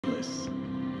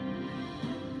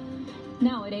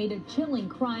Now at 8, a chilling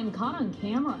crime caught on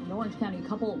camera. An Orange County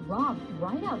couple robbed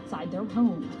right outside their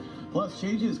home. Plus,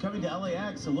 changes coming to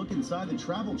LAX. A look inside the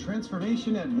travel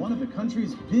transformation at one of the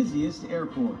country's busiest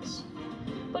airports.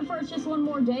 But first, just one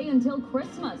more day until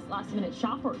Christmas. Last-minute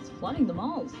shoppers flooding the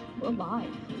malls. We're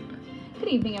live. Good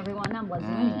evening, everyone. I'm Leslie.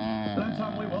 And I'm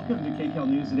Tom Way. Welcome to KCAL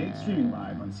News at 8, streaming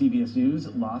live on CBS News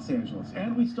Los Angeles.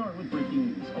 And we start with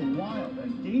breaking news. A wild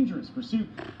and dangerous pursuit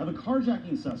of a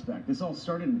carjacking suspect. This all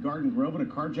started in Garden Grove, and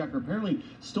a carjacker apparently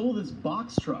stole this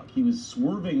box truck. He was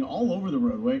swerving all over the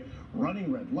roadway,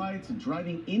 running red lights and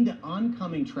driving into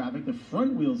oncoming traffic. The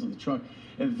front wheels of the truck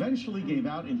eventually gave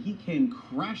out, and he came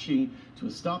crashing to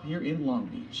a stop here in Long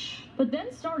Beach. But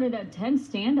then started a tense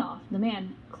standoff. The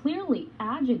man clearly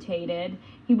agitated.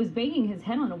 He was banging his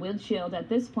head on a windshield. At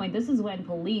this point, this is when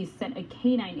police sent a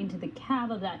canine into the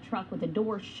cab of that truck with the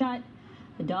door shut.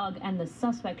 The dog and the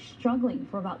suspect struggling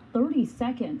for about 30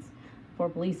 seconds before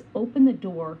police opened the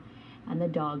door and the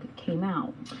dog came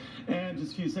out. And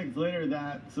just a few seconds later,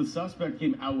 the suspect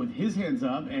came out with his hands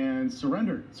up and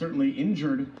surrendered, certainly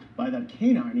injured by that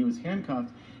canine. He was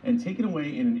handcuffed and taken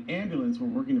away in an ambulance. We're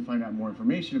working to find out more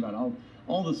information about how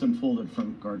all this unfolded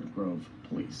from Garden Grove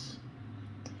Police.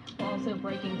 Also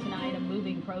breaking tonight, a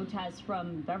moving protest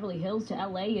from Beverly Hills to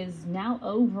LA is now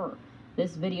over.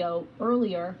 This video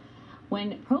earlier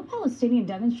when pro-Palestinian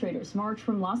demonstrators marched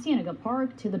from La Cienega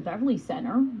Park to the Beverly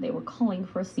Center. They were calling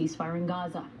for a ceasefire in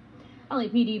Gaza.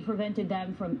 LAPD prevented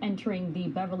them from entering the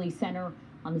Beverly Center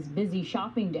on this busy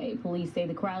shopping day. Police say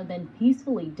the crowd then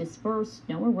peacefully dispersed.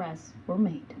 No arrests were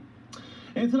made.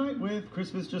 And tonight, with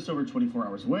Christmas just over 24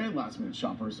 hours away, last-minute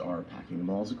shoppers are packing the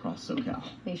malls across SoCal.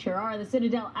 They sure are. The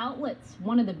Citadel Outlets,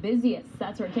 one of the busiest.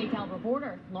 That's our KCAL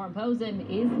reporter, Lauren Posen,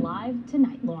 is live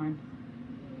tonight. Lauren.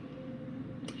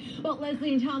 Well,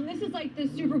 Leslie and Tom, this is like the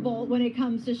Super Bowl when it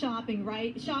comes to shopping,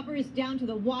 right? Shoppers down to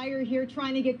the wire here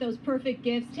trying to get those perfect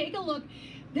gifts. Take a look.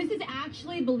 This is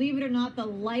actually, believe it or not, the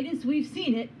lightest we've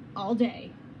seen it all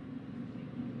day.